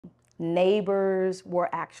Neighbors were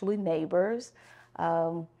actually neighbors.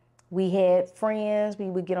 We had friends. We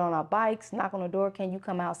would get on our bikes, knock on the door. Can you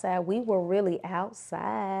come outside? We were really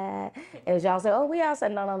outside. As y'all say, oh, we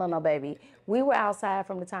outside. No, no, no, no, baby. We were outside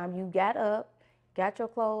from the time you got up, got your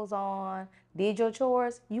clothes on, did your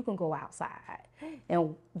chores. You can go outside.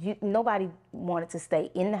 And nobody wanted to stay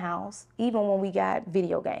in the house. Even when we got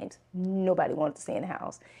video games, nobody wanted to stay in the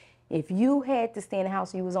house. If you had to stay in the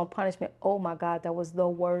house and you was on punishment, oh my God, that was the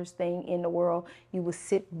worst thing in the world. You would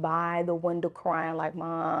sit by the window crying like,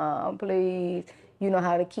 Mom, please. You know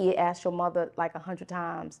how the kid asked your mother like 100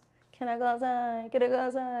 times, can I go outside? Can I go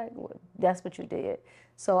outside? That's what you did.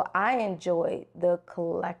 So I enjoyed the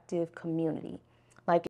collective community.